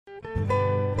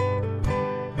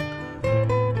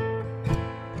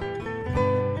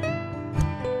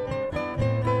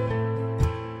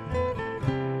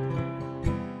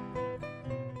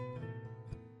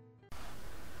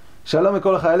שלום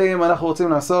לכל החיילים, אנחנו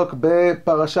רוצים לעסוק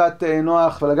בפרשת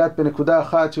נוח ולגעת בנקודה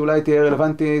אחת שאולי תהיה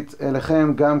רלוונטית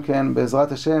אליכם גם כן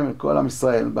בעזרת השם לכל עם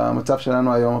ישראל במצב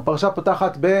שלנו היום. הפרשה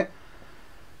פותחת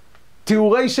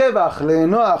בתיאורי שבח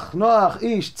לנוח. נוח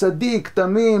איש צדיק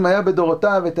תמים היה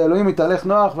בדורותיו, את האלוהים התהלך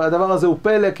נוח, והדבר הזה הוא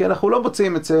פלא כי אנחנו לא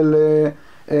מוצאים אצל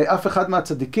אף אחד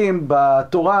מהצדיקים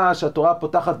בתורה, שהתורה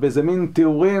פותחת באיזה מין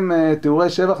תיאורי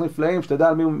שבח נפלאים שתדע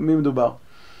על מי מדובר.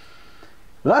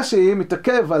 רש"י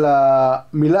מתעכב על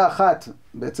המילה אחת,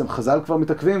 בעצם חז"ל כבר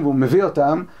מתעכבים והוא מביא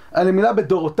אותם, על המילה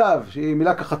בדורותיו, שהיא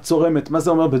מילה ככה צורמת, מה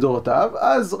זה אומר בדורותיו?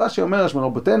 אז רש"י אומר, יש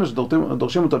מרבותינו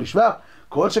שדורשים אותו לשבח,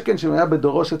 כל שכן שאם היה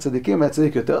בדורו של צדיקים היה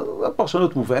צדיק יותר, זו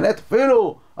פרשנות מובנת,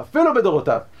 אפילו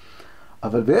בדורותיו.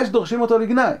 אבל ויש דורשים אותו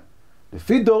לגנאי,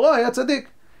 לפי דורו היה צדיק,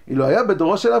 אילו היה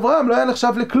בדורו של אברהם לא היה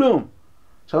נחשב לכלום.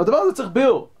 עכשיו הדבר הזה צריך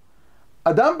ביור.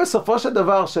 אדם בסופו של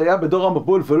דבר שהיה בדור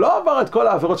המבול ולא עבר את כל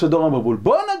העבירות של דור המבול,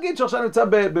 בוא נגיד שעכשיו נמצא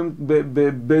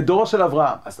בדורו של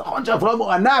אברהם, אז נכון שאברהם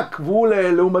הוא ענק והוא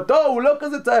לעומתו הוא לא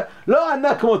כזה לא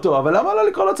ענק כמותו, אבל למה לא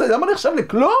לקרוא לו צדיק? למה נחשב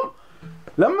לכלום?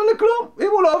 למה לכלום? אם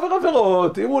הוא לא עובר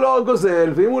עבירות, אם הוא לא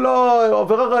גוזל ואם הוא לא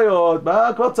עובר עריות, מה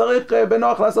כבר צריך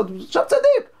בנוח לעשות? עכשיו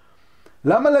צדיק.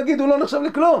 למה להגיד הוא לא נחשב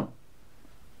לכלום?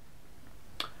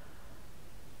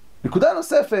 נקודה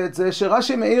נוספת זה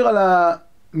שרש"י מעיר על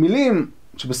מילים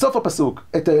שבסוף הפסוק,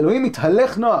 את האלוהים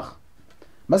התהלך נוח.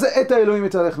 מה זה את האלוהים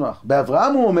התהלך נוח?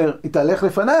 באברהם הוא אומר, התהלך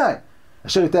לפניי,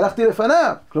 אשר התהלכתי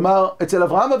לפניו. כלומר, אצל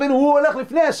אברהם אבינו הוא הולך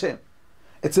לפני השם.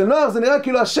 אצל נוח זה נראה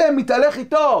כאילו השם מתהלך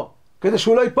איתו, כדי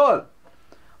שהוא לא ייפול.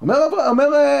 אומר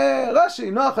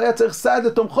רש"י, נוח היה צריך סעד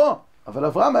לתומכו, אבל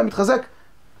אברהם היה מתחזק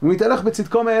ומתהלך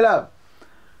בצדקו מאליו.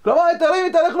 כלומר, את האלוהים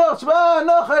התהלך נוח, שמה,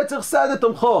 נוח היה צריך סעד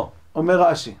לתומכו, אומר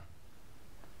רש"י.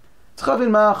 צריך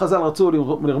להבין מה חז"ל רצו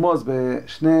לרמוז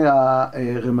בשני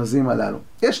הרמזים הללו.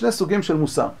 יש שני סוגים של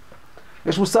מוסר.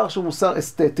 יש מוסר שהוא מוסר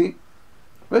אסתטי,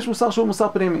 ויש מוסר שהוא מוסר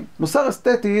פנימי. מוסר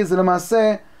אסתטי זה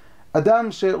למעשה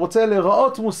אדם שרוצה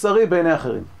להיראות מוסרי בעיני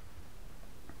אחרים.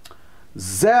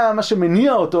 זה מה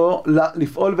שמניע אותו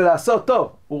לפעול ולעשות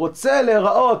טוב. הוא רוצה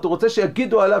להיראות, הוא רוצה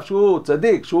שיגידו עליו שהוא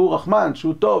צדיק, שהוא רחמן,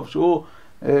 שהוא טוב, שהוא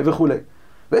וכו'.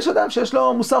 ויש אדם שיש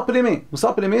לו מוסר פנימי.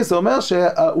 מוסר פנימי זה אומר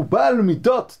שהוא בעל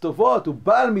מידות טובות, הוא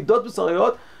בעל מידות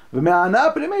מוסריות, ומההנאה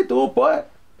הפנימית הוא פועל.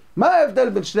 מה ההבדל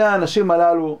בין שני האנשים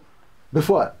הללו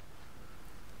בפועל?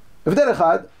 הבדל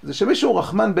אחד זה שמישהו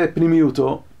רחמן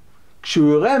בפנימיותו,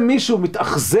 כשהוא יראה מישהו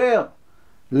מתאכזר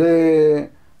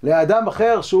לאדם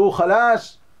אחר שהוא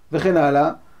חלש וכן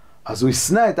הלאה, אז הוא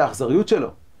ישנא את האכזריות שלו.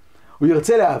 הוא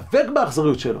ירצה להיאבק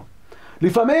באכזריות שלו.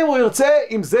 לפעמים הוא ירצה,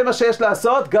 אם זה מה שיש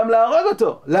לעשות, גם להרוג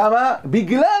אותו. למה?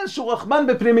 בגלל שהוא רחמן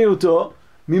בפנימיותו,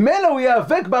 ממילא הוא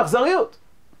ייאבק באכזריות.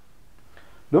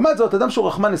 לעומת זאת, אדם שהוא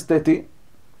רחמן אסתטי,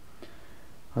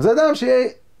 זה אדם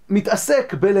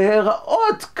שמתעסק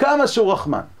בלהיראות כמה שהוא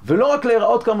רחמן. ולא רק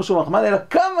להיראות כמה שהוא רחמן, אלא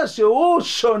כמה שהוא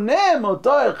שונה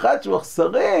מאותו אחד שהוא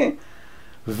אכזרי,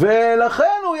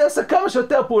 ולכן הוא יעשה כמה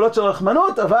שיותר פעולות של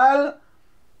רחמנות, אבל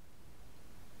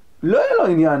לא יהיה לו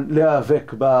עניין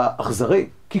להיאבק באכזרי,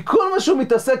 כי כל מה שהוא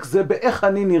מתעסק זה באיך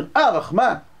אני נראה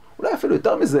רחמן. אולי אפילו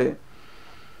יותר מזה.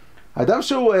 האדם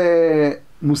שהוא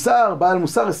בעל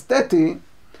מוסר אסתטי,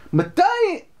 מתי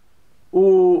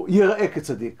הוא יראה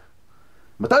כצדיק?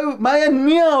 מה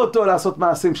יניע אותו לעשות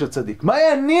מעשים של צדיק? מה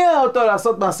יניע אותו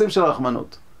לעשות מעשים של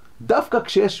רחמנות? דווקא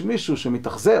כשיש מישהו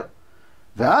שמתאכזר,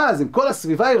 ואז אם כל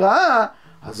הסביבה היא רעה,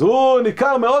 אז הוא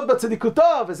ניכר מאוד בצדיקותו,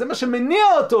 וזה מה שמניע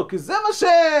אותו, כי זה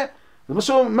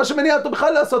מה שמניע אותו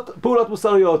בכלל לעשות פעולות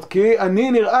מוסריות, כי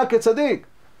אני נראה כצדיק.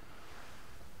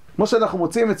 כמו שאנחנו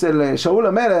מוצאים אצל שאול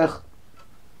המלך,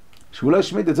 שהוא לא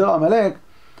השמיד את זרע עמלק,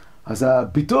 אז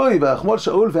הביטוי, ויחמול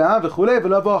שאול והעם וכו',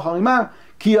 ולא יבוא אחר עמם,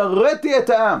 כי יראתי את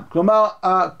העם. כלומר,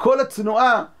 כל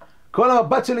הצנועה, כל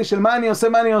המבט שלי של מה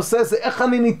אני עושה, זה איך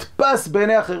אני נתפס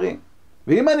בעיני אחרים.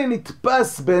 ואם אני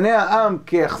נתפס בעיני העם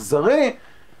כאכזרי,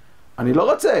 אני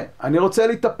לא רוצה, אני רוצה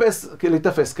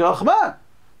להתאפס כרחמן.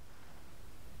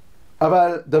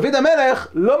 אבל דוד המלך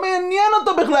לא מעניין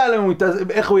אותו בכלל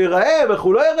איך הוא ייראה, ואיך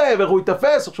הוא לא ייראה, ואיך הוא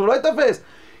יתאפס, איך שהוא לא יתאפס.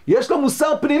 יש לו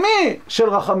מוסר פנימי של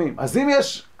רחמים. אז אם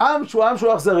יש עם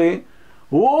שהוא אכזרי,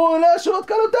 הוא לא ישאיר את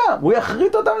קלותם, הוא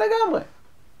יחריט אותם לגמרי.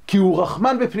 כי הוא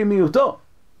רחמן בפנימיותו.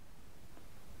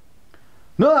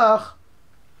 נוח,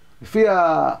 לפי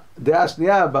הדעה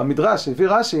השנייה במדרש שהביא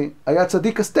רש"י, היה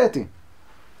צדיק אסתטי.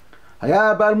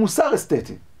 היה בעל מוסר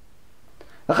אסתטי.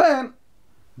 לכן,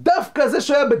 דווקא זה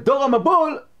שהיה בדור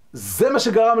המבול, זה מה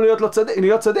שגרם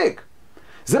להיות צדיק.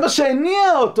 זה מה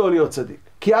שהניע אותו להיות צדיק.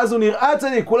 כי אז הוא נראה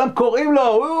צדיק, כולם קוראים לו,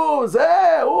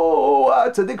 הוא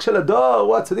הצדיק של הדור,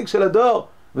 הוא הצדיק של הדור.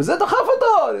 וזה דחף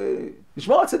אותו,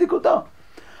 לשמור על צדיקותו.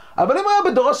 אבל אם הוא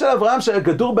היה בדורו של אברהם שהיה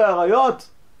גדור באריות,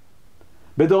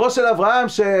 בדורו של אברהם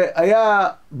שהיה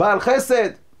בעל חסד,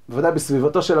 בוודאי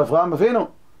בסביבתו של אברהם אבינו,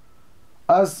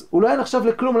 אז הוא לא היה נחשב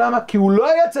לכלום. למה? כי הוא לא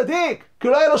היה צדיק, כי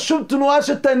לא היה לו שום תנועה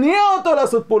שתניע אותו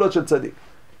לעשות פעולות של צדיק,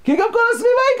 כי גם כל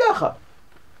הסביבה היא ככה.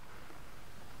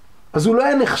 אז הוא לא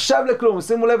היה נחשב לכלום.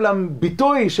 שימו לב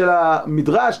לביטוי של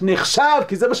המדרש, נחשב,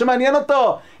 כי זה מה שמעניין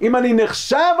אותו. אם אני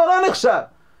נחשב או לא נחשב.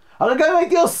 הרי גם אם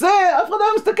הייתי עושה, אף אחד לא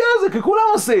מסתכל על זה, כי כולם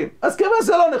עושים. אז כיוון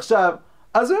זה לא נחשב,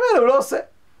 אז ממילא הוא לא עושה.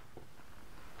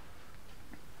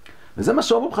 וזה מה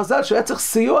שאומרים חז"ל, שהוא היה צריך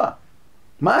סיוע.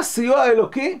 מה הסיוע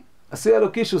האלוקי? הסיוע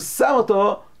האלוקי שהוא שם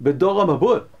אותו בדור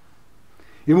המבול.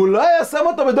 אם הוא לא היה שם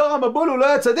אותו בדור המבול, הוא לא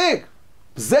היה צדיק.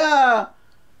 זה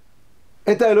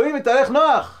את האלוהים יתהלך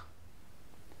נוח.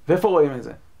 ואיפה רואים את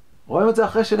זה? רואים את זה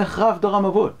אחרי שנחרב דור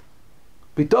המבול.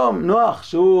 פתאום נוח,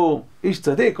 שהוא איש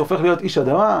צדיק, הופך להיות איש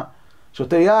אדמה,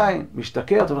 שותה יין,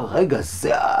 משתכר. אתה אומר, רגע,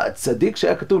 זה הצדיק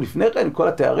שהיה כתוב לפני כן עם כל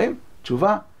התארים?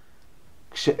 תשובה,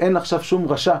 כשאין עכשיו שום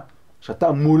רשע,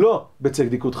 שאתה מולו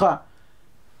בצדיקותך,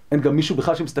 אין גם מישהו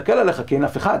בכלל שמסתכל עליך, כי אין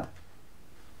אף אחד.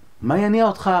 מה יניע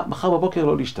אותך מחר בבוקר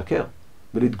לא להשתכר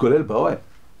ולהתגולל באוהל?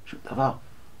 שום דבר.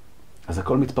 אז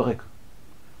הכל מתפרק.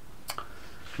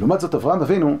 לעומת זאת, אברהם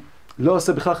אבינו לא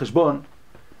עושה בכלל חשבון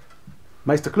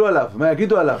מה יסתכלו עליו, מה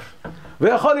יגידו עליו.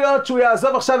 ויכול להיות שהוא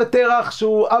יעזוב עכשיו את תרח,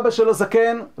 שהוא אבא שלו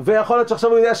זקן, ויכול להיות שעכשיו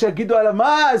הוא יודע שיגידו עליו,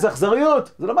 מה, איזה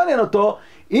אכזריות, זה לא מעניין אותו.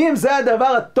 אם זה הדבר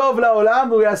הטוב לעולם,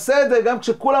 הוא יעשה את זה גם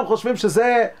כשכולם חושבים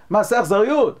שזה מעשה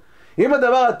אכזריות. אם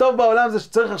הדבר הטוב בעולם זה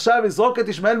שצריך עכשיו לזרוק את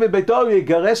ישמעאל מביתו, הוא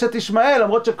יגרש את ישמעאל,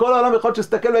 למרות שכל העולם יכול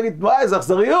שיסתכל ויגיד, וואי, איזה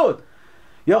אכזריות.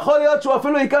 יכול להיות שהוא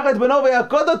אפילו ייקח את בנו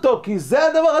ויעקוד אותו, כי זה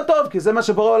הדבר הטוב, כי זה מה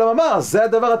שבורא העולם אמר, זה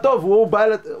הדבר הטוב,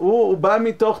 הוא בא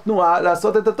מתוך תנועה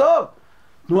לעשות את הטוב,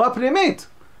 תנועה פנימית,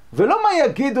 ולא מה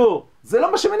יגידו, זה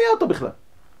לא מה שמניע אותו בכלל.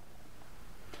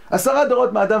 10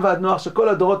 דורות מאדם ועד נוח, שכל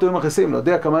הדורות היו מכניסים, לא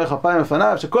יודע כמה איך הפעמים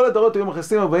לפניו, שכל הדורות היו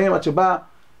מכניסים ובאים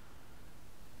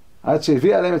עד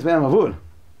שהביא עליהם את מי המבול.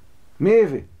 מי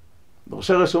הביא?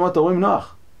 דורשי רשומות אומרים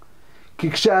נוח.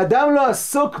 כי כשהאדם לא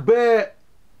עסוק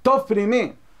טוב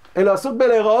פנימי, אלא עסוק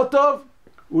בלהיראות טוב,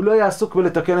 הוא לא יעסוק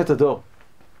בלתקן את הדור.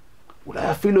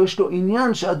 אולי אפילו יש לו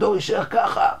עניין שהדור יישאר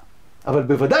ככה, אבל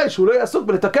בוודאי שהוא לא יעסוק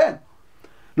בלתקן.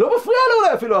 לא מפריע לו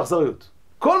אולי אפילו האכזריות.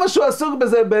 כל מה שהוא עסוק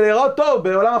בזה בלהיראות טוב,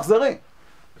 בעולם אכזרי.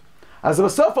 אז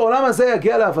בסוף העולם הזה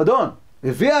יגיע לאבדון,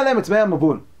 הביא עליהם את מי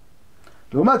המבול.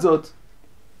 לעומת זאת,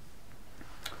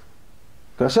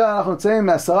 כאשר אנחנו נמצאים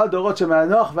מ10 דורות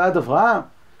שמהנוח ועד אברהם,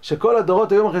 שכל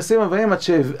הדורות היו מכניסים ובאים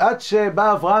עד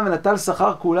שבא אברהם ונטל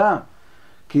שכר כולם.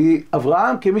 כי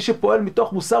אברהם, כמי שפועל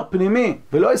מתוך מוסר פנימי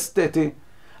ולא אסתטי,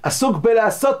 עסוק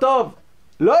בלעשות טוב.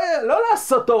 לא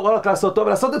לעשות טוב, לא רק לעשות טוב,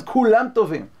 אלא לעשות את כולם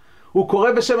טובים. הוא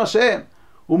קורא בשם השם,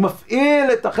 הוא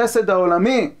מפעיל את החסד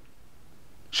העולמי,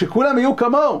 שכולם יהיו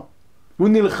כמוהו. הוא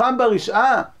נלחם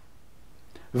ברשעה,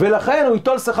 ולכן הוא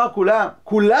ייטול שכר כולם.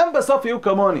 כולם בסוף יהיו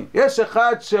כמוני. יש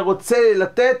אחד שרוצה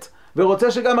לתת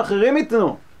ורוצה שגם אחרים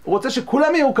ייתנו. הוא רוצה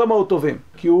שכולם יהיו כמוהו טובים,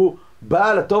 כי הוא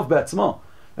בעל הטוב בעצמו.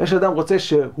 יש אדם רוצה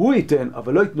שהוא ייתן,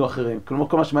 אבל לא ייתנו אחרים. כלומר,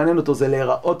 כל מה שמעניין אותו זה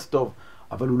להיראות טוב,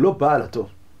 אבל הוא לא בעל הטוב.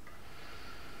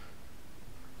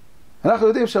 אנחנו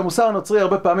יודעים שהמוסר הנוצרי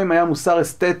הרבה פעמים היה מוסר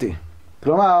אסתטי.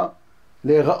 כלומר,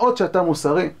 להיראות שאתה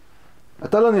מוסרי.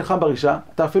 אתה לא נלחם ברשעה,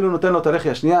 אתה אפילו נותן לו את הלחי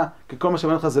השנייה, כי כל מה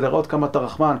שמעניין לך זה להיראות כמה אתה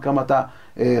רחמן, כמה אתה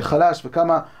חלש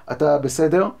וכמה אתה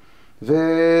בסדר.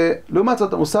 ולעומת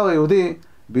זאת, המוסר היהודי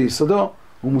ביסודו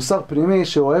הוא מוסר פנימי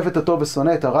שאוהב את הטוב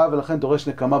ושונא את הרע, ולכן דורש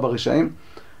נקמה ברשעים,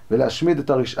 ולהשמיד את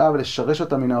הרשעה ולשרש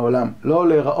אותה מן העולם. לא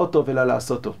להיראות טוב אלא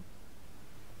לעשות טוב.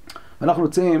 אנחנו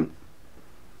נמצאים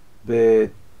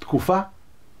בתקופה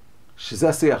שזה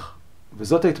השיח,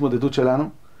 וזאת ההתמודדות שלנו,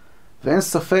 ואין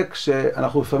ספק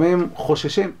שאנחנו לפעמים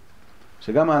חוששים,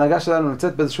 שגם ההנהגה שלנו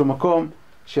נמצאת באיזשהו מקום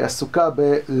שעסוקה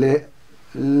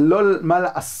לא מה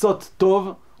לעשות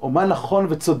טוב, או מה נכון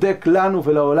וצודק לנו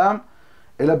ולעולם,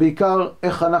 אלא בעיקר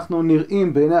איך אנחנו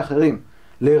נראים בעיני אחרים,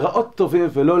 להיראות טובים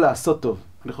ולא לעשות טוב.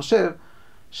 אני חושב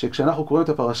שכשאנחנו קוראים את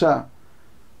הפרשה,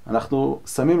 אנחנו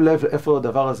שמים לב לאיפה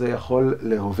הדבר הזה יכול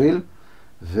להוביל,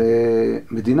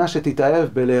 ומדינה שתתאהב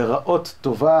בלהיראות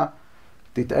טובה,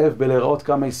 תתאהב בלהיראות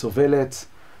כמה היא סובלת,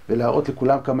 ולהראות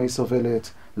לכולם כמה היא סובלת,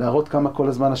 להראות כמה כל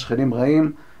הזמן השכנים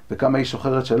רעים, וכמה היא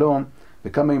שוחרת שלום,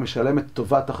 וכמה היא משלמת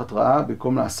טובה תחת רעה,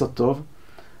 במקום לעשות טוב.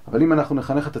 אבל אם אנחנו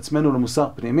נחנך את עצמנו למוסר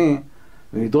פנימי,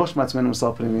 ונדרוש מעצמנו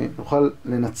מוסר פנימי, נוכל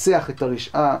לנצח את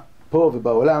הרשעה פה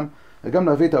ובעולם, וגם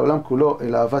להביא את העולם כולו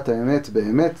אל אהבת האמת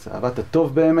באמת, אהבת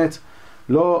הטוב באמת,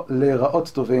 לא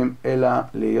להיראות טובים, אלא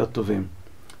להיות טובים.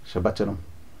 שבת שלום.